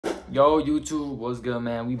Yo, YouTube, what's good,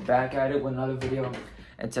 man? We back at it with another video.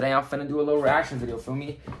 And today I'm finna do a little reaction video, feel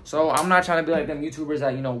me? So I'm not trying to be like them YouTubers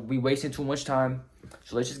that, you know, be wasting too much time.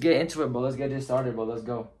 So let's just get into it, bro. Let's get this started, bro. Let's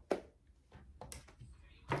go.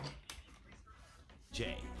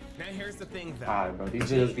 Jay. Now here's the thing though. Alright, bro. These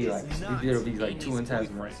videos be like too intense,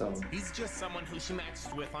 man. So he's just someone who she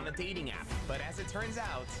matched with on a dating app. But as it turns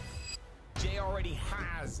out, Jay already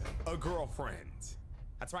has a girlfriend.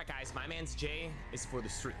 That's right, guys. My man's Jay is for the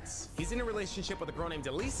streets. He's in a relationship with a girl named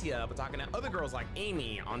Alicia, but talking to other girls like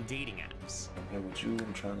Amy on dating apps. I'm here with you.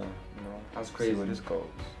 I'm trying to, you know, that's crazy. See where this goes.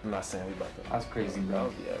 I'm not saying we about to. That's crazy,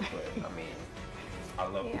 bro. Yeah, but I mean, I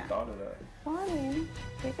love the thought of that. Well, I mean,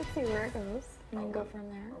 we could see where it goes and then go from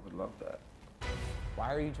there. I would love that.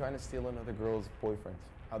 Why are you trying to steal another girl's boyfriend?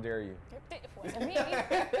 How dare you? It wasn't me.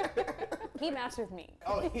 He matched with me.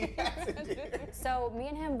 Oh, he has to. So me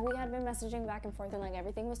and him, we had been messaging back and forth and like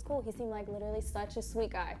everything was cool. He seemed like literally such a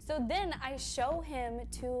sweet guy. So then I show him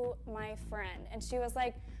to my friend and she was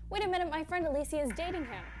like, wait a minute, my friend Alicia is dating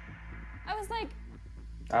him. I was like,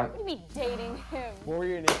 what do you mean dating him? What were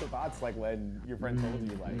your initial thoughts like when your friend told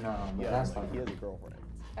you like, no, yeah, that's like, he has a girlfriend?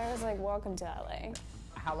 I was like, welcome to LA.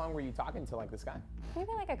 How long were you talking to like this guy? Maybe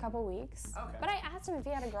like a couple weeks. Okay. But I asked him if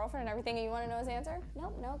he had a girlfriend and everything, and you want to know his answer?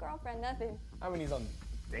 Nope, no girlfriend, nothing. I mean, he's on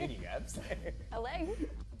dating apps. LA.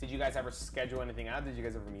 Did you guys ever schedule anything out? Did you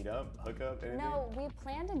guys ever meet up, hook up, anything? No, we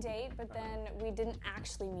planned a date, but then we didn't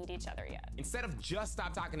actually meet each other yet. Instead of just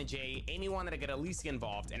stop talking to Jay, Amy wanted to get Alicia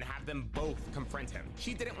involved and have them both confront him.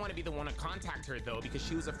 She didn't want to be the one to contact her though, because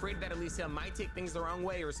she was afraid that Alicia might take things the wrong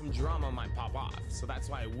way or some drama might pop off. So that's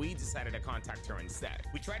why we decided to contact her instead.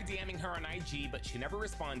 We tried DMing her on IG, but she never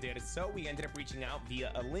responded, so we ended up reaching out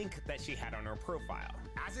via a link that she had on her profile.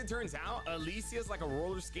 As it turns out, Alicia's like a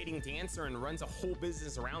roller skating dancer and runs a whole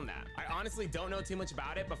business around that. I honestly don't know too much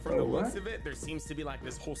about it, but from the looks of it, there seems to be like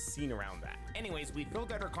this whole scene around that. Anyways, we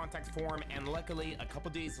filled out her contact form, and luckily, a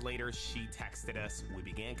couple days later, she texted us, we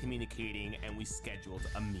began communicating, and we scheduled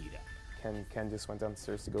a meetup. Ken just went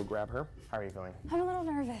downstairs to go grab her. How are you feeling? I'm a little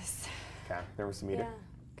nervous. Okay, nervous to meet her?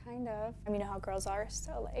 Yeah, kind of. I mean, you know how girls are,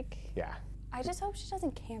 so like... Yeah. I just hope she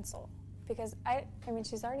doesn't cancel. Because I mean,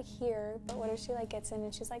 she's already here, but what if she like gets in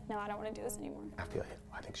and she's like, no, I don't want to do this anymore. I feel it.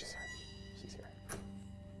 I think she's here. She's here.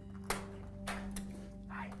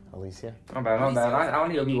 Hi, Alicia. My bad. I don't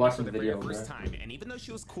need to be watching the video, first time, and even though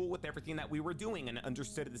she was cool with everything that we were doing and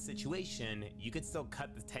understood the situation, you could still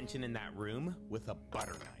cut the tension in that room with a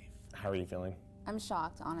butter knife. How are you feeling? I'm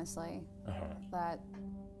shocked, honestly, that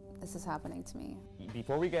this is happening to me.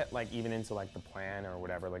 Before we get like even into like the plan or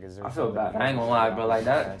whatever, like is there? I feel bad. I ain't gonna lie, but like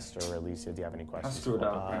that. Or Alicia, do you have any questions? I screwed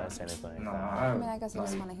up. Anything? No, I mean, I guess I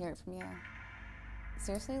just want to hear it from you.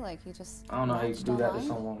 Seriously, like you just. I don't know how you can do that to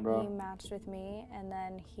someone, bro. He matched with me, and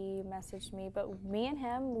then he messaged me, but me and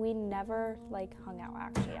him, we never like hung out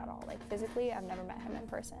actually at all. Like physically, I've never met him in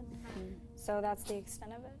person. So that's the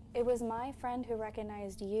extent of it. It was my friend who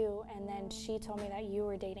recognized you, and then she told me that you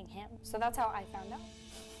were dating him. So that's how I found out.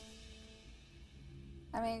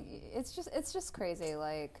 I mean, it's just crazy.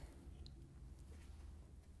 Like,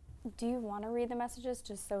 do you want to read the messages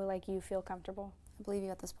just so like you feel comfortable? I believe you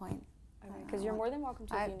at this point. Okay, because you're more than welcome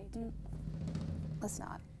to if you need to. Let's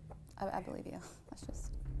not. I believe you. Let's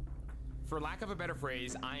just. For lack of a better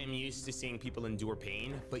phrase, I am used to seeing people endure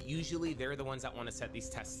pain, but usually they're the ones that want to set these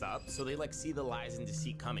tests up, so they like see the lies and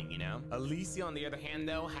deceit coming, you know? Alicia, on the other hand,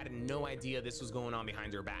 though, had no idea this was going on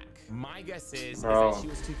behind her back. My guess is that she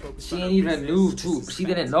was too focused. She ain't even knew too. She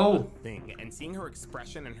didn't know. And seeing her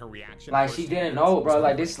expression and her reaction. Like she didn't know, bro.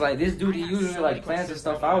 Like this dude, he usually like plans his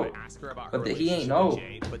stuff out, but he ain't know.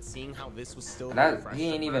 But seeing how this was still he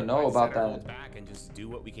ain't even know about that. Back and just do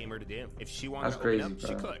what we came here to do. If she wanted That's to crazy, open up, bro.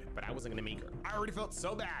 she could, but I wasn't gonna make her. I already felt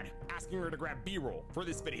so bad asking her to grab B-roll for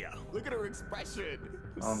this video. Look at her expression.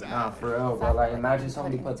 Nah, for real, bro. Like imagine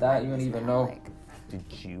somebody put that, you don't even know. Did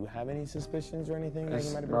you have any suspicions or anything?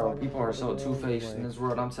 Bro, people are so two-faced in this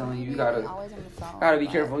world. I'm telling you, you gotta be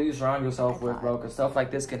careful who you surround yourself with, bro, because stuff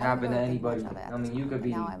like this can happen to anybody. I mean, you could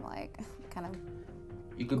be. Now I'm like kind of.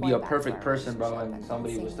 You could be a perfect person, bro, and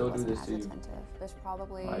somebody would still do this to you. There's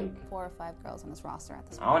probably like, 4 or 5 girls on this roster at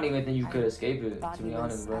this point. I don't even think you could escape it, to be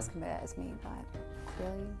honest, bro. As committed as me, but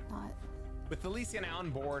clearly not. With Alicia now on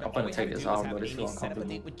board, I'm gonna take this off, but it's Amy still set up a uncomfortable.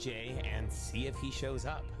 date with Jay and see if he shows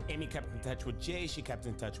up. Amy kept in touch with Jay, she kept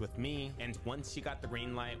in touch with me, and once she got the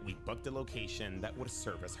green light, we booked a location that would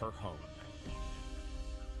serve as her home.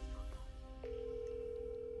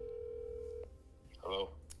 Hello?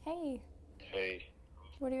 Hey, Hey.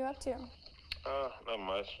 what are you up to? Not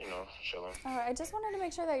much, you know, chilling. I just wanted to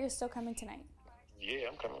make sure that you're still coming tonight. Yeah,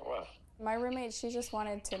 I'm coming. Why? My roommate, she just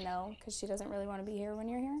wanted to know because she doesn't really want to be here when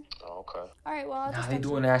you're here. Oh, okay. All right, well, I'll just Nah, they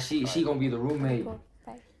doing that. She gonna be the roommate. Cool.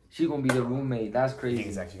 Bye. She gonna be the roommate. That's You crazy. think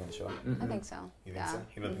he's actually gonna show up? I think so. You think so?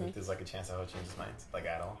 You don't think there's like a chance that he'll change his mind, like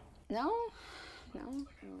at all? No. I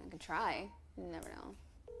mean, I could try. You never know.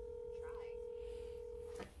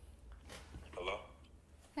 Hello?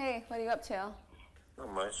 Hey, what are you up to?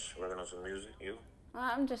 Not much. Working on some music. You?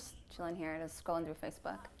 I'm just chilling here, just scrolling through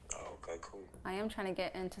Facebook. Oh, okay, cool. I am trying to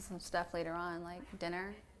get into some stuff later on, like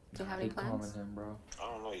dinner. Do you have any Keep calling plans? him, bro.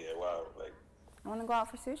 I don't know yet. Wow, like, I want to go out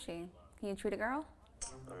for sushi. Can you treat a girl?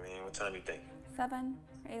 I mean, what time you think? 7,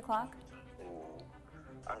 8 o'clock? Ooh,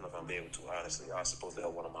 I don't know if I'm be able to, honestly. I was supposed to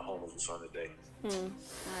help one of my homies with something today. All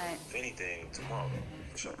right. If anything, tomorrow,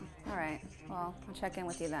 for sure. All right. Well, I'll check in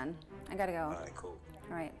with you then. I gotta go. All right, cool.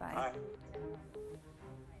 All right, bye. All right.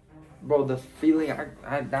 Bro, the feeling,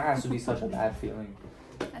 that has to be such a bad feeling.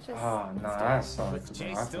 That's just. Oh, no, that sucks. With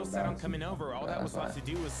Jay still set on coming over, all that was left to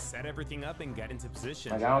do was set everything up and get into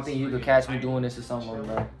position. Like, I don't think you could catch me doing this to someone,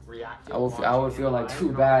 bro. I would feel like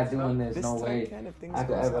too bad doing this. No way. I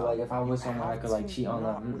could ever, like, if I'm with someone, I could, like, cheat on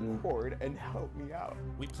them. Record and help me out.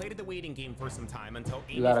 We played the waiting game for some time until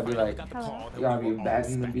Amy You gotta be finally like, got the call that you gotta we be were a all bad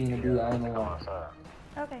human being to expecting. do that. I ain't gonna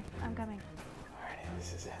lie. Okay, I'm coming. Alright,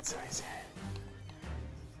 this is it. So he's here.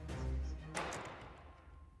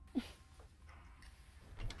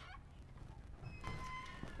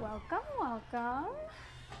 Welcome, welcome.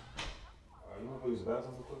 You want to use the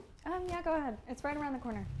bathroom real quick? Yeah, go ahead. It's right around the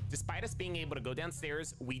corner. Despite us being able to go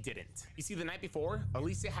downstairs, we didn't. You see, the night before,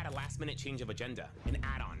 Alicia had a last-minute change of agenda, an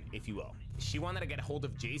add-on, if you will. She wanted to get a hold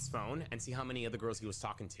of Jay's phone and see how many other girls he was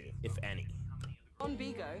talking to, if any. On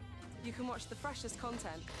Bigo, you can watch the freshest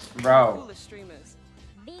content, Bro. the coolest streamers.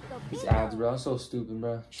 These ads, bro, so stupid,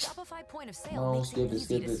 bro. Shopify Point of Sale No, makes skip it it, easy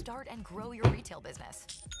skip to it. start and grow your retail business.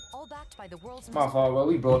 All backed by the world's My fault, bro.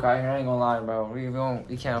 We broke out here. I ain't gonna lie, bro.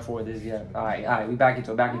 We can't afford this yet. All right. We back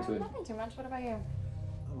into it. Nothing too much. What about you?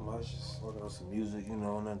 Not much. Just working on some music, you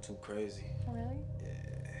know, nothing too crazy. Oh, really? Yeah.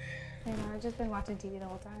 I know, I've just been watching TV the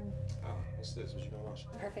whole time. Oh, what's this? What you been watching?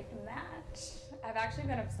 Perfect Match. I've actually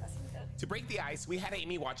been obsessed with it. To break the ice, we had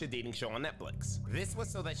Amy watch a dating show on Netflix. This was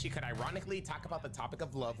so that she could ironically talk about the topic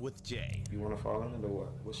of love with Jay. You want to fall in it or what?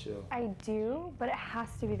 What's your... I do, but it has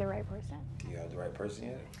to be the right person. Do you have the right person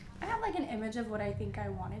yet? I have like an image of what I think I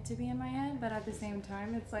want it to be in my head, but at the same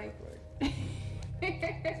time, it's like...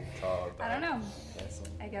 Tall, I don't know.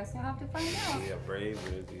 handsome. I guess we'll have to find out. Yeah, braids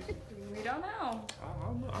or is he... We don't know. I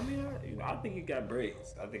don't know. I mean, I think he got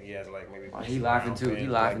braids. I think he has like maybe... He laughing too. He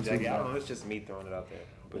laughing too. I don't know. It's just me throwing it out there.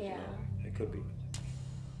 But Yeah. you know, it could be.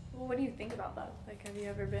 Well, what do you think about love? Like, have you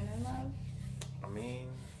ever been in love? I mean,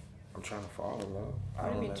 I'm trying to fall in love. What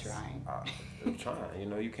do you mean that's- trying? I'm trying. You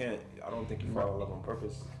know, you can't... I don't think you fall in love on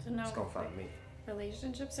purpose. To know, It's gonna find me.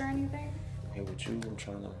 relationships or anything? I'm here with you. I'm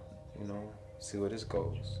trying to, you know, see where this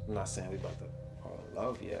goes. I'm not saying we about to fall in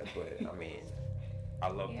love yet, but I mean, I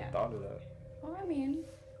love Yeah. the thought of that. Well, I mean,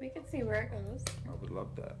 we could see where it goes. I would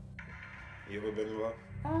love that. You ever been in love?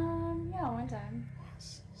 Yeah, one time.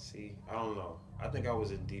 See, I don't know. I think I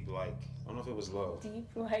was in deep like. I don't know if it was love. Deep,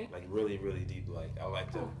 like. Like really, really deep like. I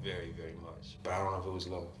liked her very, very much. But I don't know if it was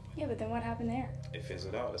love. Yeah, but then what happened there? It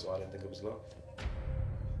fizzled out. That's why I didn't think it was love.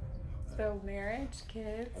 So, marriage,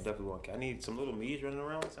 kids. I definitely want. I need some little me's running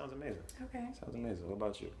around. Sounds amazing. Okay. Sounds amazing. What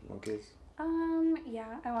about you? You want kids?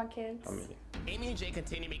 Yeah, I want kids. How many? Amy and Jay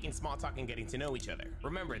continue making small talk and getting to know each other.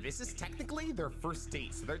 Remember, this is technically their first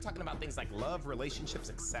date, so they're talking about things like love, relationships,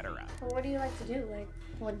 etc. Well, what do you like to do? Like,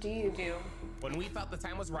 what do you do? When we felt the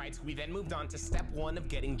time was right, we then moved on to step one of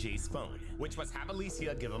getting Jay's phone, which was have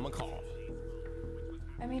Alicia give him a call.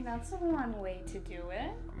 I mean, that's one way to do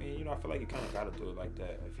it. I mean, you know, I feel like you kind of got to do it like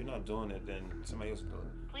that. If you're not doing it, then somebody else is doing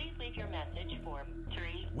it. Please leave your message for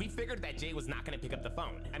 3. We figured that Jay was not going to pick up the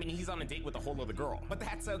phone. I mean, he's on a date with a whole other girl. But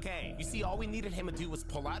that's okay. You see, all we needed him to do was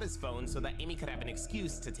pull out his phone so that Amy could have an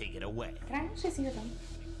excuse to take it away. Can I actually see your phone?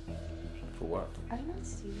 For what? I don't know,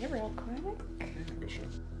 see it real quick. For sure.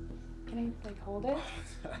 Can I, like, hold it?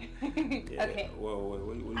 Yeah. Okay. Whoa, what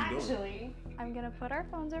are you doing? Actually, I'm gonna put our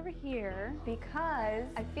phones over here because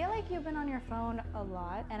I feel like you've been on your phone a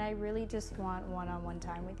lot and I really just want one-on-one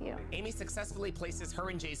time with you. Amy successfully places her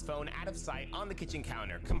and Jay's phone out of sight on the kitchen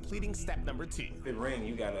counter, completing step number 2. If it rings,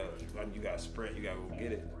 you gotta sprint. You gotta go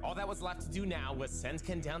get it. All that was left to do now was send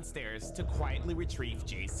Ken downstairs to quietly retrieve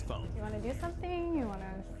Jay's phone. You wanna do something? You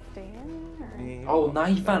wanna stay in? Or? Oh, nah,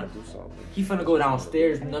 he do finna go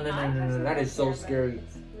downstairs. No. That is so scary.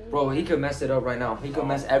 Bro, he could mess it up right now. He could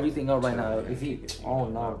mess everything up right now. If he, oh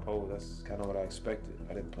no. Oh, that's kind of what I expected.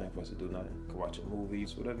 I didn't plan for us to do nothing. Could watch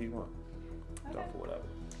movies, whatever you want. Down for whatever.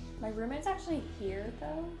 My roommate's actually here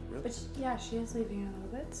though. Really? But yeah, she is leaving in a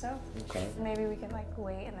little bit, so Okay. maybe we can like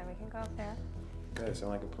wait and then we can go up there. Okay,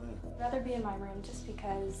 sound like a plan. I'd rather be in my room just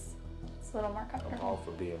because it's a little more I'm comfortable. all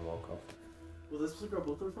for being more comfortable. Will this flicker on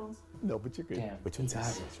both our phones? No, but you're good. Damn. Which one's Got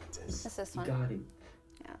this? it. Which one's this? It's this He one. got it.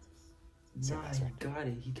 Yeah. Nah, he got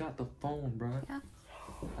it. He got the phone, bro. Yeah.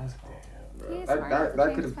 That's He's that smart. that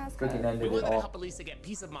He could have thinks freaking fast. ended We it wanted to all. help Alicia get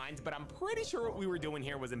peace of mind, but I'm pretty sure what we were doing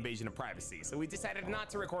here was invasion of privacy, so we decided not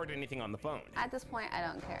to record anything on the phone. At this point, I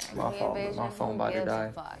don't care. My The fault. invasion, My phone who about to gives a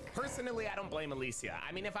die. fuck? Personally, I don't blame Alicia.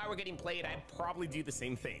 I mean, if I were getting played, I'd probably do the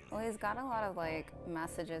same thing. Well, he's got a lot of like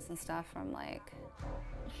messages and stuff from like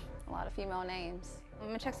a lot of female names. I'm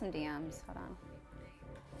gonna check some DMs. Hold on.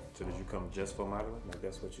 So did you come just for modeling? Like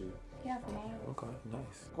that's what you? Yeah, for me. Okay, nice.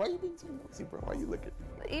 Why are you being so nosy, bro? Why are you looking?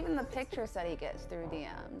 Even the pictures that he gets through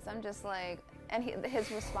DMs, I'm just like, and his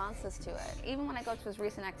responses to it. Even when I go to his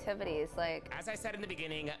recent activities, like. As I said in the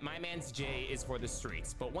beginning, my man's Jay is for the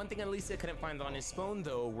streets. But one thing Alicia couldn't find on his phone,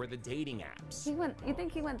 though, were the dating apps. He went. You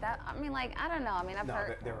think he went that? I mean, like, I don't know. I mean, I've No,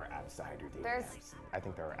 heard. there are apps to hide your dating There's- apps. I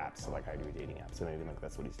think there are apps to like hide your dating apps. So maybe like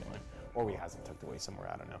that's what he's doing, or he has it tucked away somewhere.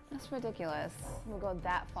 I don't know. That's ridiculous. We'll go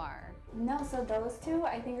that far. No, so those two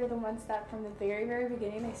I think are the ones that from the very, very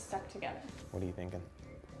beginning they stuck together. What are you thinking?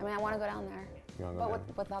 I mean, I want to go down there, You want to go but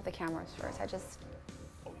down? without the cameras first. I just.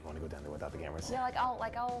 Oh, you want to go down there without the cameras? Yeah,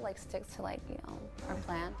 I'll stick to like, our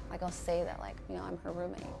plan. Like I'll say that like, I'm her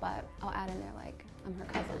roommate, but I'll add in there like I'm her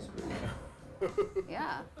cousin.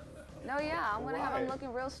 Yeah. No, yeah, I'm gonna have him Why?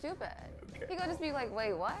 looking real stupid. Okay. He could just be like,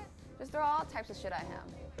 wait, what? Just throw all types of shit at him.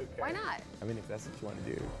 Okay. Why not? I mean, if that's what you want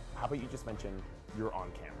to do. How about you just mention you're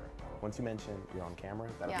on camera? Once you mention you're on camera,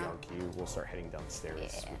 that'll be Yeah. our cue. We'll start heading down the stairs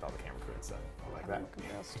Yeah. with all the camera crew and stuff. I like I'm that. looking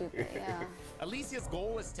real stupid, yeah. Alicia's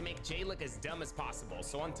goal was to make Jay look as dumb as possible,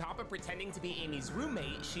 so on top of pretending to be Amy's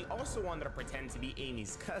roommate, she also wanted to pretend to be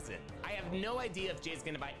Amy's cousin. I have no idea if Jay's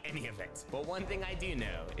gonna buy any of it, but one thing I do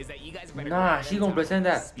know is that you guys better Nah, go she ahead gonna and pretend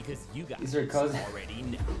talk, that because you guys he's her cousin. already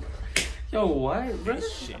know. Yo, what? Bro?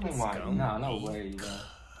 This shit Oh is my, gonna nah, no be way, bro.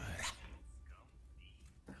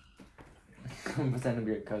 I'm pretending to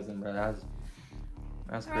be your cousin, bro. That's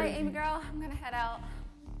All right, crazy. Amy girl, I'm gonna head out.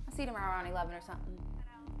 I'll see you tomorrow around 11 or something.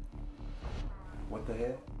 What the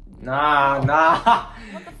hell? Nah.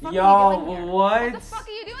 What the fuck Yo, are you doing here? what? What the fuck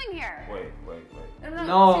are you doing here? Wait. No, No,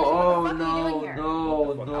 seriously, oh what the fuck are you doing no, here?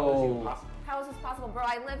 no. How is this possible, bro?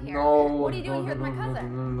 I live here. No. What are you doing here with my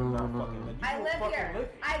cousin? No. I live here.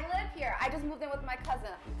 I live here. I just moved in with my cousin.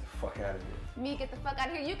 Fuck out of here. Me, get the fuck out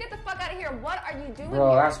of here. You get the fuck out of here. What are you doing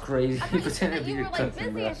Bro, here? that's crazy. I thought you said Pretending that to be you your were like cousin,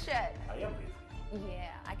 busy bro. as shit. I am busy. Yeah,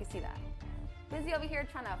 I can see that. Busy over here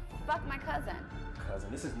trying to fuck my cousin.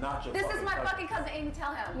 Cousin, this is not your This is my cousin. fucking cousin, Amy.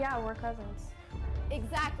 Tell him. Yeah, we're cousins.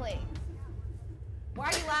 Exactly. Why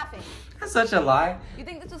are you laughing? That's such a lie. You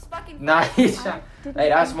think this was fucking funny? Nah, he's trying. Hey,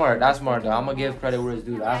 that's smart. That's smart, though. I'm gonna give credit where it's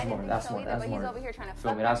due. That's smart. That's smart. That's But he's over smart. here trying to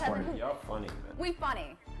Feel fuck me? my That's cousin. smart. Y'all funny, man. We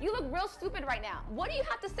funny. You look real stupid right now. What do you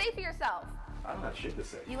have to say for yourself? I don't have shit to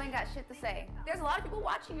say. You ain't got shit to say. There's a lot of people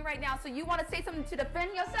watching you right now, so you want to say something to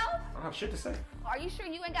defend yourself? I don't have shit to say. Are you sure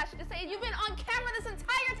you ain't got shit to say? You've been on camera this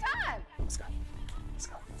entire time. Let's go.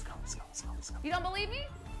 You don't believe me?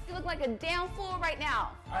 You look like a damn fool right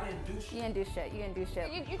now. I didn't do shit. You didn't do shit. You didn't do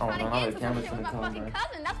shit. You're Oh, trying no, to now get the into some camera's shit with my gonna come, fucking right?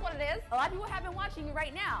 cousin. That's what it is. A lot of people have been watching you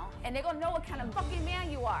right now, and they're gonna know what kind of fucking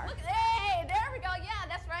man you are. Look, hey, there we go. Yeah,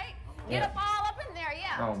 that's right. Get Yeah. up all up in there.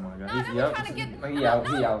 Yeah. Oh my God. No, He's- they were yep. trying to get. He out,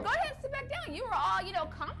 he no, out. Go ahead and sit back down. You were all,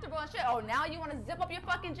 comfortable and shit. Oh, now you want to zip up your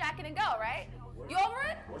fucking jacket and go, right? You over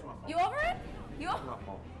it? Where's my phone? You over it? You Where's over my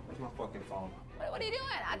phone? Where's my fucking phone? What are you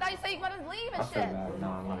doing? I thought you said you wanted to leave I and feel shit. bad.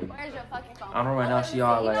 Nah, I'm like, Where's your fucking phone? I don't know right Oh, now let she me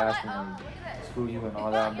all see. like You know asking what? me Look at this. screw you and all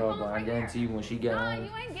Your that, phone- bro. your But phone's I right guarantee you when she get No, home,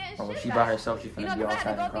 you ain't getting or when shit she back. by herself, she's You gonna know, be 'cause I outside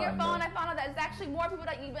had to go and through your crying, phone. bro. I found out that there's actually more people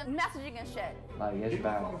that you've been messaging and shit. Like, it's Give me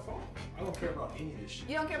bad. my phone. I don't care about any of this shit.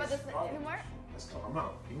 You don't care about this anymore? Let's go. I'm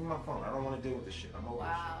out. Give me my phone. I don't want to deal with this shit. I'm over this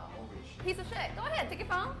shit. Wow. I'm over this shit. Piece of shit. Go ahead, take your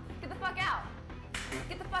phone. Get the fuck out.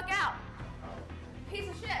 Get the fuck out. Piece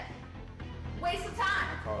of shit. Waste of time.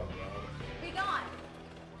 Call me, y'all. Be gone.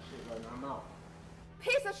 Shit, right now I'm out.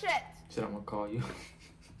 Piece of shit. He said I'm gonna call you.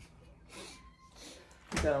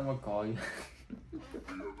 He said I'm gonna call you. He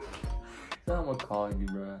said I'm gonna call you,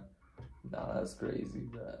 bro. Nah, that's crazy,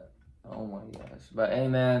 bro. Oh my gosh. But hey,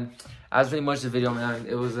 man, that's pretty much the video, man.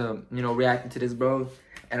 It was reacting to this, bro.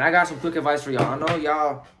 And I got some quick advice for y'all.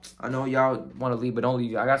 I know y'all want to leave, but don't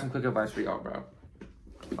leave. I got some quick advice for y'all, bro.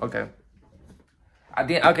 Okay.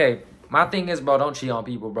 Okay. My thing is, bro, don't cheat on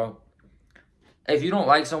people, bro. If you don't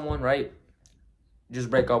like someone, right, just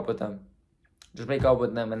break up with them. Just break up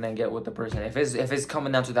with them and then get with the person. If it's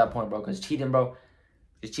coming down to that point, bro, because cheating, bro,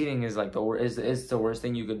 Because cheating is like it's the worst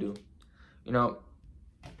thing you could do. You know,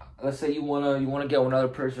 let's say you wanna get with another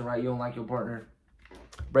person, right? You don't like your partner.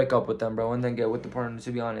 Break up with them, bro, and then get with the partner,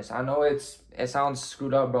 to be honest. I know it sounds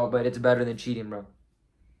screwed up, bro, but it's better than cheating, bro.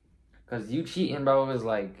 Because you cheating, bro, is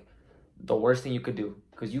like the worst thing you could do.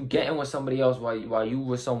 Because you getting with somebody else while you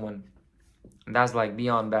with someone. And that's like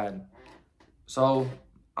beyond bad. So,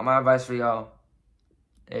 my advice for y'all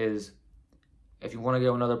is, if you want to get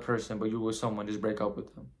with another person, but you're with someone, just break up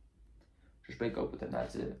with them. Just break up with them,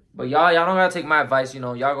 that's it. But y'all don't gotta take my advice, you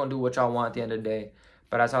know. Y'all gonna do what y'all want at the end of the day.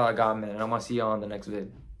 But that's all I got, man. And I'm gonna see y'all on the next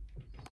vid.